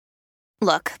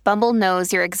Look, Bumble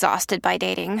knows you're exhausted by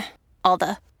dating. All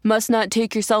the must not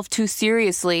take yourself too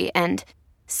seriously and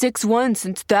 6'1"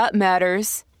 since that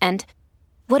matters. And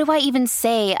what do I even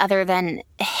say other than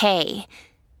hey?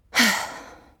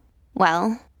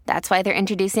 Well, that's why they're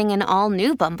introducing an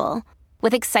all-new Bumble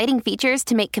with exciting features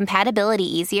to make compatibility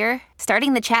easier,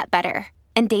 starting the chat better,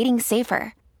 and dating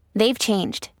safer. They've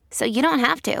changed, so you don't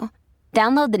have to.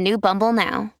 Download the new Bumble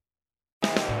now.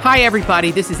 Hi,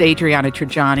 everybody. This is Adriana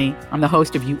Trajani. I'm the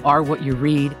host of You Are What You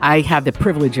Read. I have the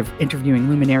privilege of interviewing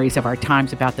luminaries of our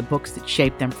times about the books that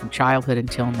shaped them from childhood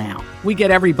until now. We get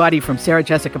everybody from Sarah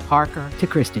Jessica Parker to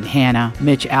Kristen Hanna,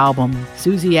 Mitch Albom,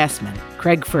 Susie Essman,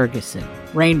 Craig Ferguson,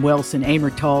 Rainn Wilson,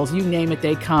 Amor Tolls, you name it,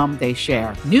 they come, they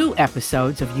share. New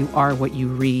episodes of You Are What You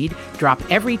Read drop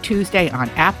every Tuesday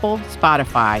on Apple,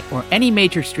 Spotify, or any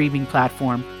major streaming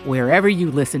platform wherever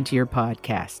you listen to your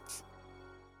podcasts.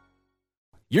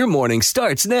 Your morning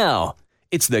starts now.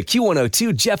 It's the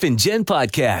Q102 Jeff and Jen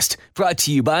podcast brought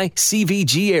to you by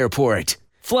CVG Airport.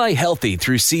 Fly healthy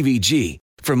through CVG.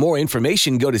 For more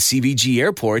information, go to CVG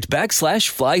Airport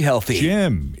 /fly healthy.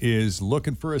 Jim is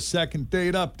looking for a second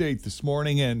date update this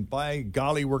morning, and by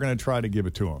golly, we're going to try to give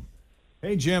it to him.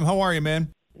 Hey, Jim, how are you,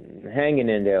 man? Hanging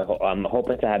in there. I'm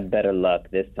hoping to have better luck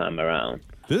this time around.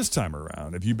 This time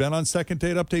around? Have you been on second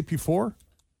date update before?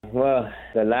 Well,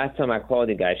 the last time I called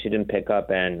you guys, she didn't pick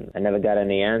up, and I never got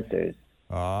any answers.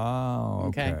 Oh,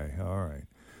 okay. All right.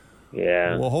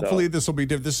 Yeah. Well, hopefully this will be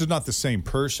different. This is not the same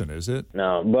person, is it?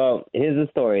 No. Well, here's the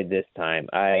story this time.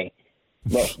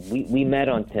 We met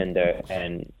on Tinder,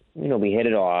 and, we hit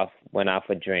it off, went out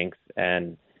for drinks,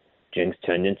 and drinks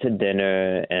turned into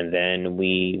dinner, and then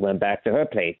we went back to her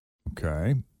place.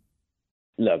 Okay.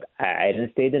 Look, I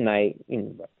didn't stay the night.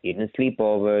 You didn't sleep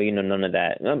over, none of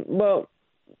that.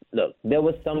 Look, there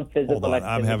was some physical Hold on,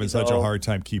 activity. I'm having such a hard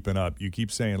time keeping up. You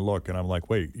keep saying look, and I'm like,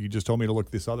 wait, you just told me to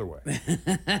look this other way.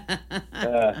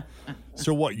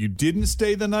 So what, you didn't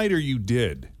stay the night or you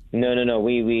did? No.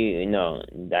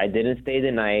 I didn't stay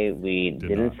the night. We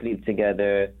didn't sleep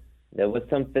together. There was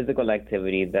some physical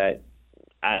activity that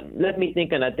left me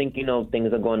thinking, I think,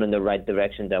 things are going in the right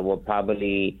direction, that we'll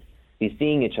probably be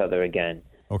seeing each other again.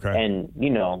 Okay. And,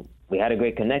 we had a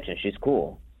great connection. She's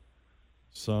cool.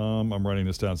 I'm writing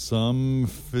this down, some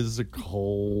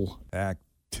physical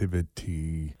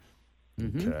activity.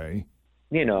 Mm-hmm. Okay.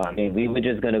 We were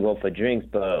just going to go for drinks,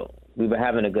 but we were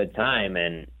having a good time.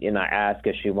 And, I asked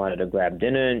if she wanted to grab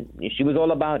dinner, and she was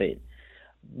all about it.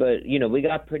 But, we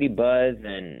got pretty buzzed,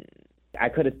 and I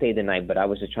could have stayed the night, but I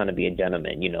was just trying to be a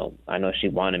gentleman. I know she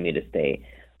wanted me to stay,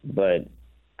 but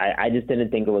I just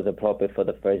didn't think it was appropriate for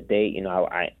the first date.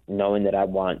 I knowing that I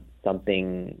want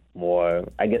something more,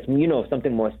 I guess,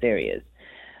 something more serious.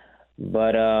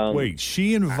 But wait,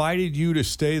 she invited you to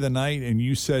stay the night and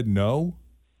you said no?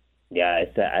 Yeah,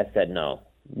 I said no.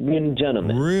 Being a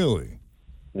gentleman. Really?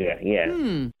 Yeah.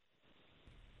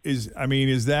 Is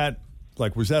that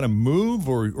like, was that a move,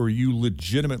 or you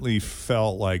legitimately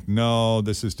felt like, no,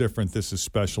 this is different, this is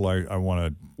special, I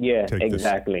want to take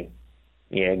exactly.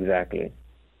 this? Yeah, exactly.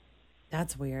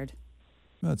 That's weird.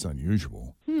 That's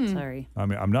unusual. Sorry. I'm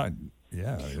not,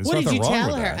 there's What did nothing you wrong tell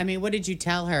with her? that. What did you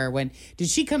tell her? Did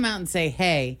she come out and say,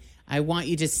 hey, I want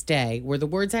you to stay? Were the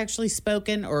words actually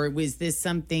spoken, or was this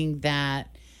something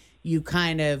that you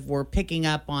kind of were picking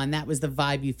up on? That was the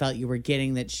vibe you felt you were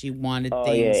getting, that she wanted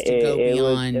things to go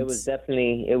beyond. It was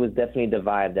definitely the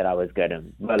vibe that I was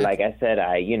getting. But like I said,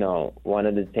 I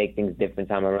wanted to take things different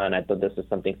time around. I thought this was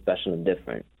something special and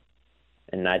different,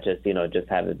 and not just just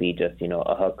have it be just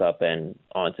a hookup and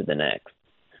on to the next.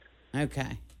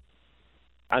 Okay.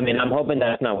 I'm hoping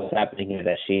that's not what's happening here,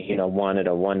 that she wanted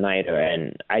a one-nighter,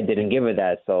 and I didn't give her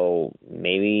that, so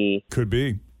maybe could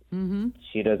be. Mm-hmm.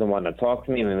 She doesn't want to talk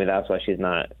to me. Maybe that's why she's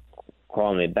not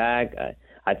calling me back.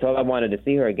 I told her I wanted to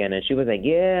see her again, and she was like,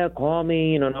 yeah, call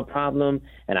me, no problem.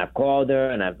 And I've called her,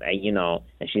 and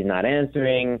and she's not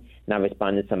answering, not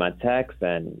responding to my text,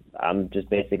 and I'm just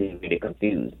basically really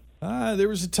confused. There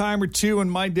was a time or two in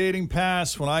my dating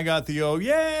past when I got the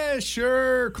yeah,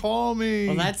 sure, call me.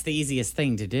 Well, that's the easiest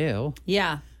thing to do.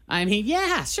 Yeah.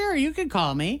 Yeah, sure, you can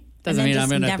call me. Doesn't mean I'm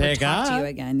going to pick talk up to you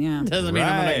again. Yeah. Doesn't mean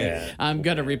I'm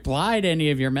going to reply to any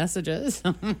of your messages.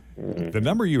 The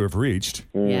number you have reached.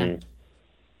 Yeah.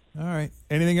 All right.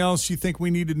 Anything else you think we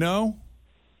need to know?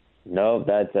 No,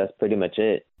 that's pretty much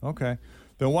it. Okay.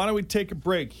 Then why don't we take a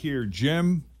break here,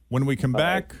 Jim? When we come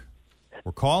back,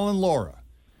 we're calling Laura.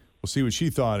 We'll see what she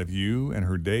thought of you and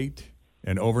her date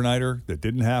and overnighter that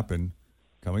didn't happen.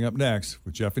 Coming up next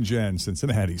with Jeff and Jen,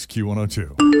 Cincinnati's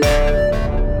Q102.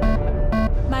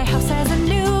 My house has a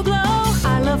new glow.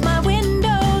 I love my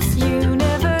windows.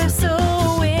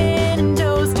 Universal Windows.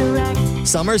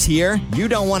 Summer's here. You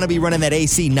don't want to be running that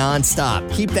AC nonstop.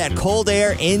 Keep that cold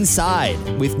air inside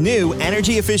with new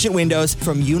energy-efficient windows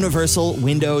from Universal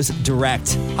Windows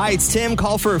Direct. Hi, it's Tim.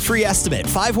 Call for a free estimate.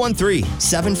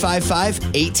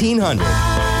 513-755-1800.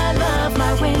 I love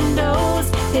my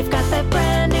windows. They've got that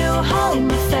brand new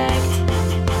home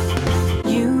effect.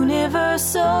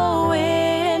 Universal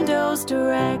Windows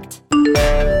Direct.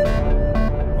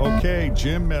 Okay,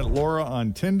 Jim met Laura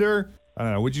on Tinder. I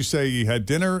don't know. Would you say you had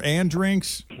dinner and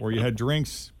drinks, or you had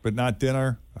drinks but not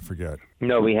dinner? I forget.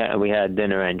 No, we had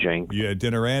dinner and drinks. You had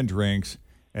dinner and drinks,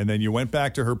 and then you went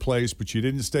back to her place, but you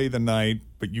didn't stay the night.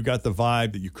 But you got the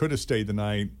vibe that you could have stayed the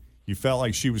night. You felt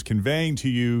like she was conveying to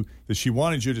you that she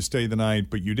wanted you to stay the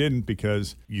night, but you didn't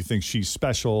because you think she's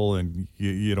special and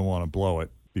you don't want to blow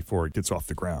it before it gets off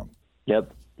the ground.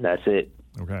 Yep, that's it.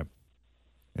 Okay.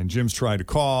 And Jim's tried to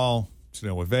call. To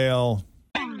no avail.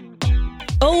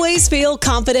 Always feel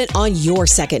confident on your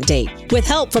second date. With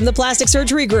help from the Plastic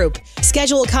Surgery Group.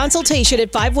 Schedule a consultation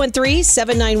at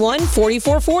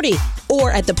 513-791-4440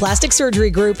 or at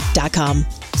theplasticsurgerygroup.com.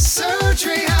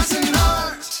 Surgery has an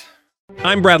art.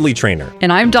 I'm Bradley Trainer.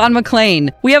 And I'm Don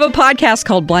McClain. We have a podcast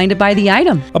called Blinded by the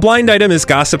Item. A blind item is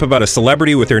gossip about a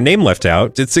celebrity with their name left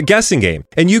out. It's a guessing game,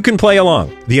 and you can play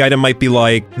along. The item might be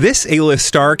like, this A-list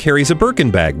star carries a Birkin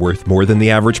bag worth more than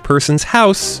the average person's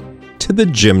house to the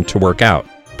gym to work out.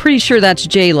 Pretty sure that's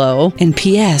J-Lo. And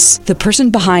P.S. the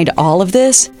person behind all of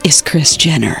this is Kris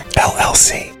Jenner,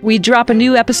 LLC. We drop a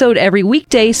new episode every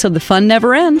weekday so the fun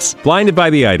never ends. Blinded by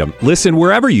the Item. Listen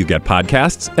wherever you get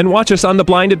podcasts and watch us on the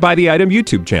Blinded by the Item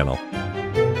YouTube channel.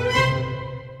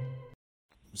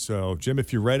 So, Jim,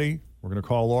 if you're ready, we're going to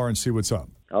call Laura and see what's up.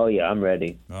 Oh, yeah, I'm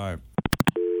ready. All right.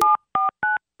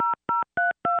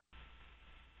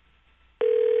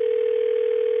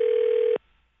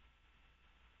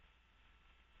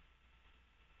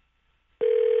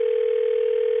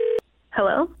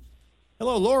 Hello?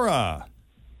 Hello, Laura.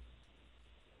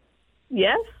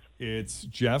 Yes? It's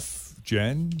Jeff,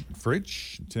 Jen,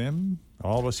 Fritch, Tim,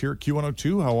 all of us here at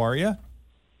Q102. How are you?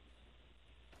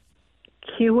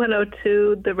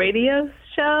 Q102, the radio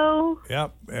show?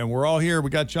 Yep, and we're all here. We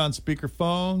got you on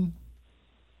speakerphone.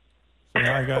 Say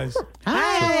hi, guys.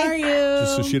 Hi, how are you?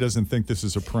 Just so she doesn't think this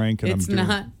is a prank. And It's I'm doing...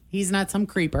 not. He's not some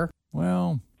creeper.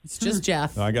 Well, it's just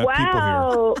Jeff. I got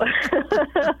people here.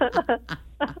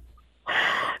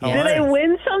 Did I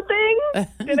win something?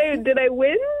 Did I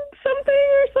win something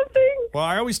or something? Well,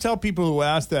 I always tell people who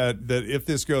ask that if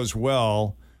this goes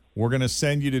well, we're going to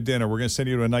send you to dinner. We're going to send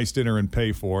you to a nice dinner and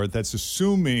pay for it. That's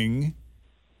assuming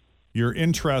you're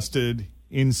interested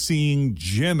in seeing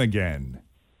Jim again.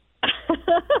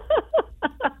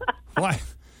 Why?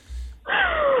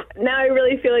 Now I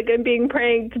really feel like I'm being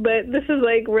pranked, but this is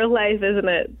like real life, isn't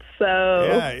it? So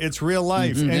yeah, it's real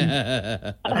life.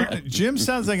 And Jim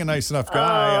sounds like a nice enough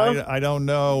guy. I don't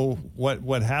know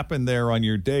what happened there on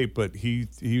your date, but he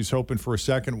was hoping for a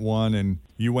second one, and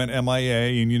you went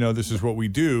MIA. And you know, this is what we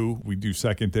do. We do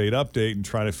second date update and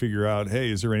try to figure out,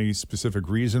 hey, is there any specific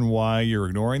reason why you're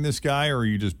ignoring this guy, or are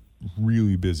you just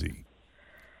really busy?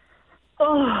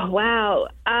 Oh wow.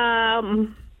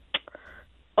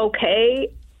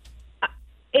 Okay.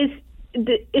 Is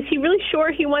he really sure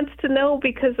he wants to know?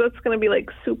 Because that's going to be like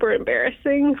super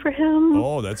embarrassing for him.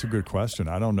 Oh, that's a good question.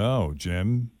 I don't know,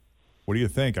 Jim. What do you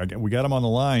think? We got him on the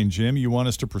line. Jim, you want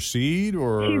us to proceed,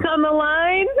 or he's on the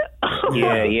line?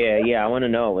 Yeah. I want to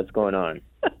know what's going on.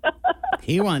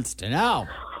 He wants to know.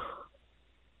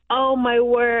 Oh my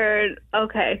word.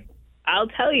 Okay, I'll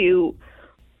tell you.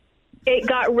 It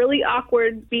got really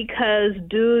awkward because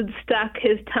dude stuck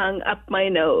his tongue up my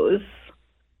nose.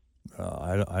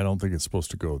 I don't think it's supposed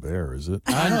to go there, is it?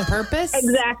 On purpose?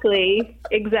 Exactly.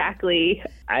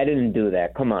 I didn't do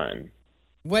that. Come on.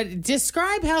 What?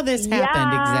 Describe how this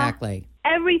happened exactly.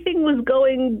 Everything was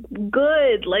going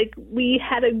good. Like, we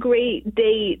had a great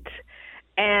date.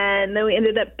 And then we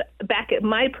ended up back at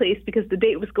my place because the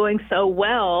date was going so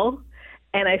well.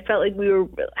 And I felt like we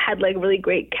had like really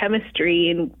great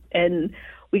chemistry. And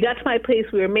we got to my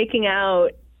place. We were making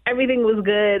out. Everything was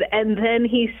good, and then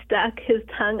he stuck his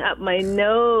tongue up my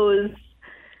nose.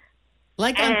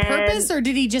 Like on purpose, or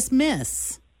did he just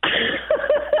miss?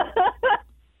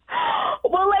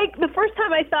 Well, like the first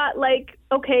time I thought, like,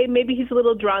 okay, maybe he's a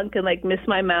little drunk and like missed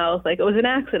my mouth. Like it was an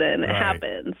accident. It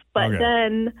happens. But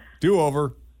then do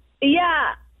over.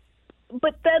 Yeah,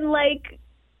 but then like,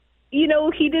 you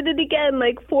know, he did it again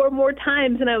like 4 more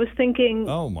times, and I was thinking,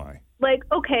 oh my. Like,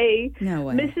 okay, no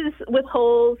way. Misses with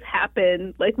holes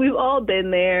happen. Like, we've all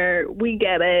been there. We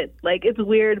get it. Like, it's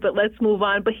weird, but let's move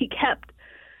on. But he kept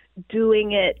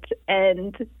doing it.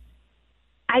 And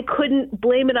I couldn't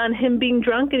blame it on him being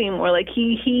drunk anymore. Like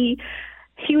he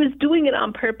was doing it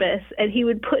on purpose, and he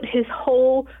would put his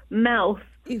whole mouth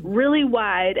really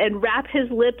wide and wrap his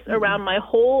lips around my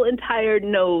whole entire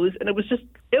nose, and it was just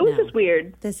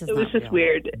weird. It was just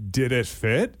weird. Did it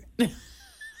fit?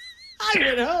 I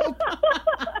would hope.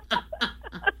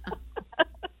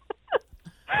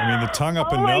 I mean, the tongue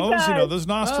up a nose, you know, those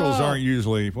nostrils aren't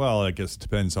usually, well, I guess it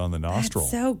depends on the nostril.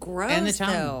 That's so gross, and the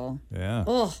tongue. though. Yeah.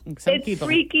 Ugh.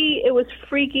 Freaky. It was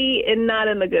freaky and not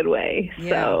in the good way. Yeah.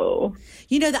 So,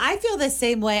 you know, I feel the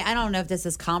same way. I don't know if this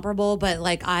is comparable, but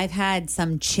like I've had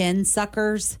some chin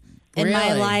suckers in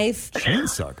my life. Chin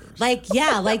suckers? Like,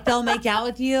 yeah, like they'll make out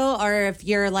with you, or if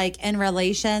you're like in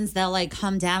relations, they'll like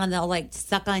come down and they'll like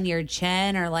suck on your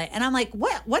chin, or like, and I'm like,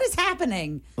 what is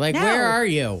happening? Like, No. where are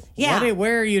you? Yeah.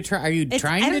 Where are you? Are you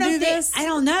trying to do this? I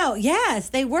don't know. Yes,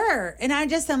 they were. And I'm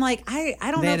like, I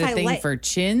don't They know had if a I thing like. for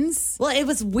chins? Well, it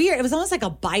was weird. It was almost like a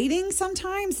biting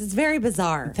sometimes. It's very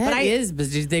bizarre. But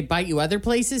did they bite you other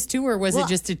places too, or was it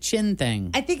just a chin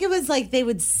thing? I think it was like they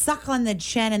would suck on the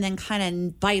chin and then kind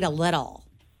of bite a little.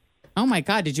 Oh my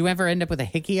God! Did you ever end up with a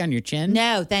hickey on your chin?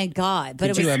 No, thank God. But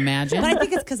Did you imagine? But I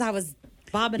think it's because I was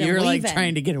bobbing and You're weaving. like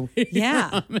trying to get away.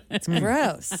 Yeah, from it. it's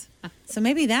gross. So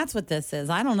maybe that's what this is.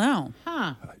 I don't know.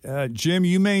 Huh? Jim,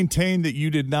 you maintain that you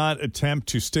did not attempt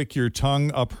to stick your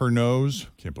tongue up her nose.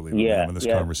 Can't believe we're having this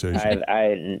conversation.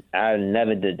 I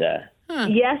never did that.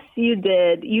 Yes, you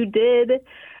did. You did.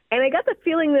 And I got the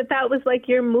feeling that was like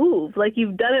your move, like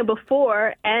you've done it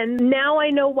before. And now I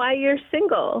know why you're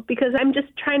single, because I'm just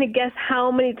trying to guess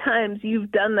how many times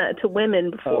you've done that to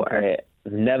women before. Okay.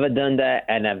 I've never done that,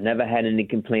 and I've never had any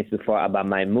complaints before about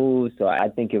my moves, so I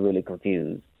think you're really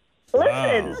confused.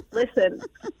 Listen.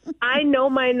 I know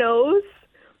my nose,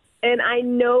 and I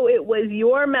know it was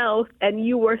your mouth, and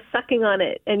you were sucking on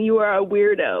it, and you are a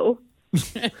weirdo.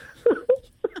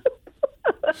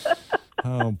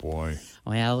 Oh, boy.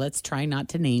 Well, let's try not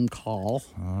to name call.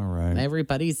 All right.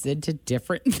 Everybody's into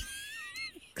different.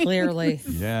 Clearly.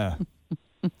 Yeah.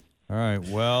 All right.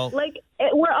 Well, Like,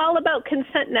 we're all about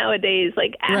consent nowadays.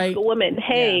 Like, ask Right. a woman,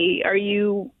 hey, are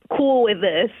you cool with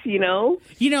this, you know?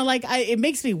 You know, like it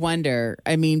makes me wonder.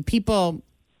 I mean, people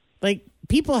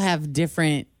have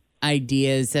different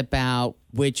ideas about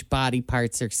which body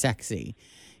parts are sexy.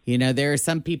 You know, there are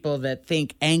some people that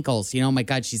think ankles, you know, oh my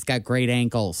God, she's got great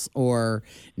ankles, or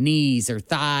knees or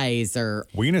thighs or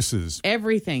weenuses.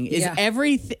 Everything. Is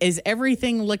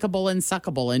everything lickable and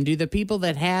suckable? And do the people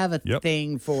that have a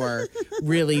thing for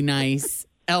really nice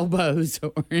elbows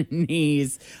or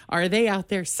knees, are they out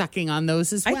there sucking on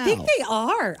those as well? I think they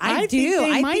are. I do. Think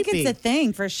they I might think be. it's a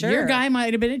thing for sure. Your guy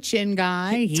might have been a chin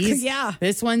guy. Yeah.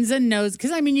 This one's a nose.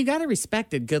 Because, I mean, you got to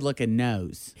respect a good-looking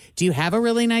nose. Do you have a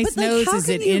really nice But, like, nose? how Is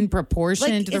can it you- in proportion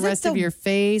like, to the is it rest of your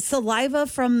face? Saliva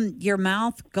from your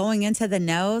mouth going into the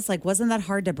nose? Like, wasn't that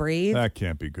hard to breathe? That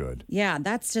can't be good. Yeah,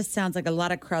 that just sounds like a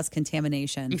lot of cross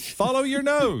contamination. Follow your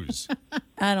nose.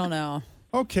 I don't know.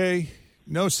 Okay.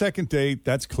 No second date.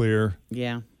 That's clear.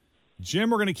 Yeah.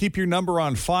 Jim, we're going to keep your number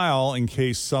on file in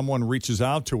case someone reaches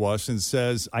out to us and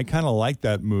says, I kind of like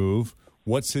that move.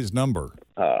 What's his number?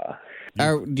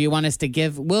 Or do you want us to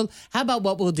give? Well, how about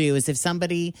what we'll do is if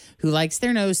somebody who likes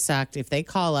their nose sucked, if they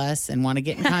call us and want to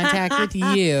get in contact with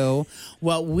you,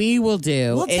 what we will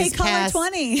do We'll is take caller pass.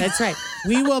 20. That's right.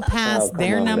 We will pass come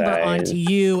their on, number guys. on to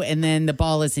you, and then the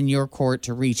ball is in your court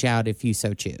to reach out if you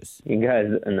so choose. You guys,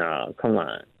 no, come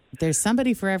on. There's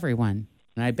somebody for everyone.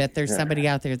 And I bet there's somebody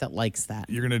out there that likes that.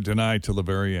 You're going to deny till the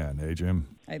very end, eh,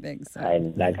 Jim? I think so.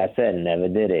 Like I said, never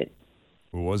did it.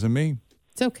 It wasn't me.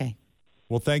 It's okay.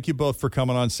 Well, thank you both for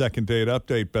coming on Second Date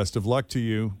Update. Best of luck to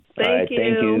you. Thank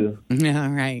you. All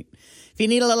right. If you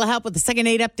need a little help with the Second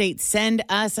Date Update, send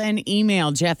us an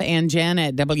email, Jeff and Jen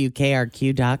at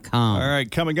WKRQ.com. All right,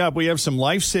 coming up, we have some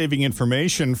life-saving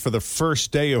information for the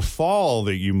first day of fall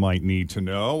that you might need to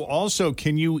know. Also,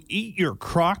 can you eat your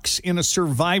Crocs in a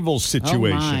survival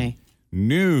situation? my.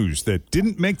 News that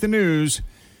didn't make the news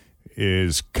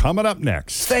is coming up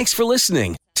next. Thanks for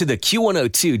listening to the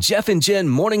Q102 Jeff and Jen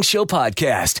Morning Show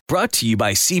podcast, brought to you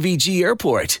by CVG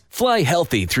Airport. Fly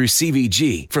healthy through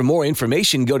CVG. For more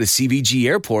information, go to CVG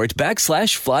Airport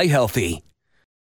 /fly healthy.